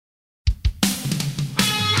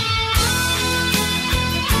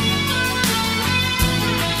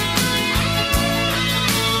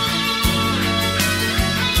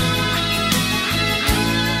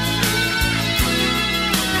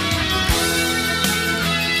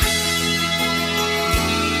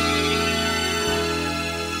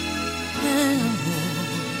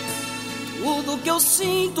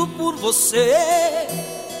sinto por você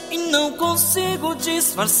e não consigo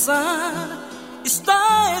disfarçar.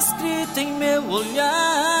 Está escrito em meu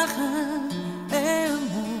olhar, é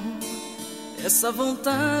amor, essa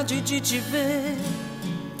vontade de te ver,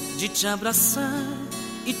 de te abraçar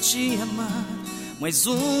e te amar mais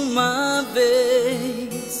uma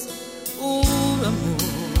vez. O amor,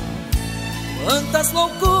 quantas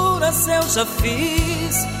loucuras eu já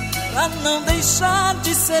fiz pra não deixar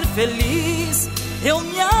de ser feliz. Eu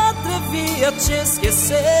me atrevi a te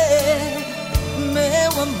esquecer,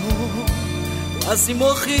 meu amor. Quase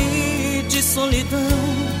morri de solidão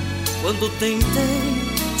quando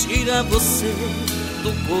tentei tirar você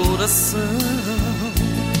do coração.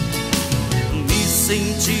 Me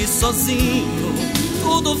senti sozinho,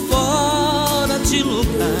 tudo fora de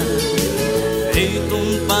lugar, feito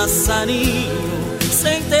um passarinho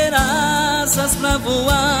sem ter asas pra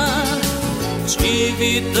voar.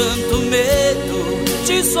 Tive tanto medo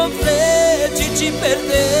de sofrer, de te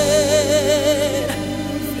perder.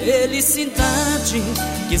 Felicidade,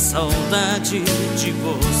 que saudade de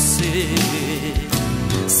você.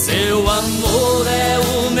 Seu amor é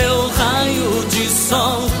o meu raio de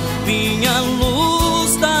sol, minha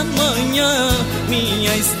luz da manhã,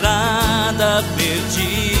 minha estrada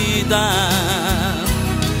perdida.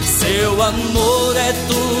 Seu amor é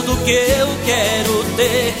tudo que eu quero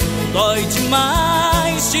ter, dói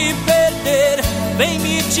demais te perder. Vem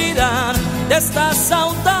me tirar desta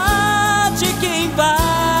saudade que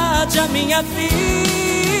invade a minha vida.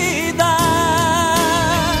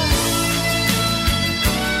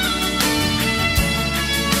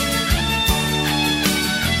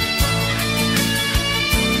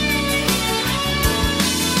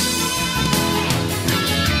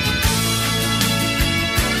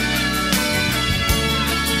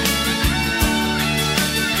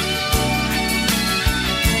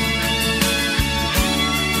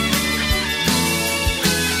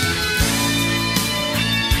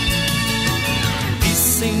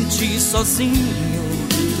 Senti sozinho,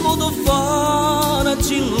 tudo fora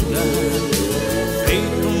de lugar,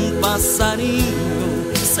 feito um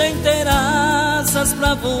passarinho sem ter asas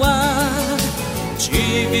pra voar.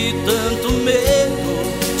 Tive tanto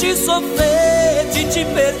medo de sofrer, de te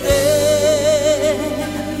perder.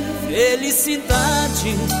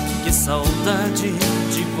 Felicidade, que saudade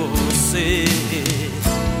de você.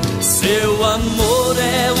 Seu amor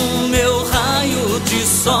é o meu raio de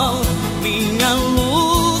sol, minha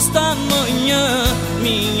luz da manhã,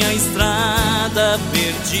 minha estrada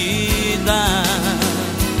perdida.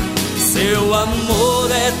 Seu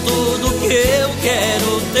amor é tudo que eu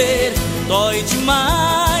quero ter, dói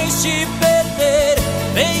demais te perder.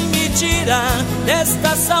 Vem me tirar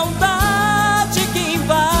desta saudade que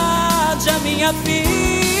invade a minha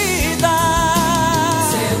vida.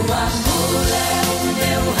 Seu amor é o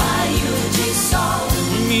meu raio de sol,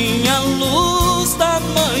 minha luz da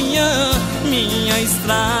manhã, minha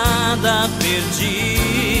estrada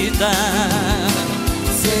perdida.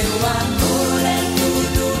 Seu amor é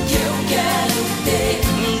tudo que eu quero ter,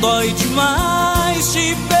 dói demais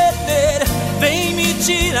te perder. Vem me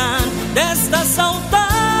tirar desta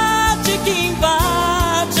saudade que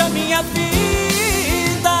invade a minha vida.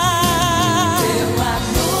 Seu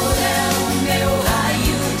amor é o meu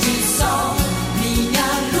raio de sol, minha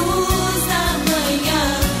luz na manhã,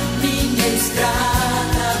 minha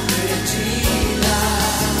estrada perdida.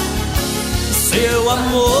 Seu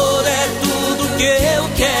amor é tudo que eu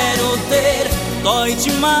quero ter, dói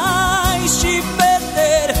demais te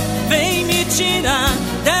perder. Vem me tirar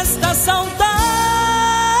desta saudade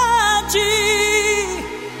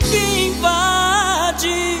que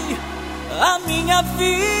invade a minha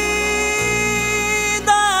vida.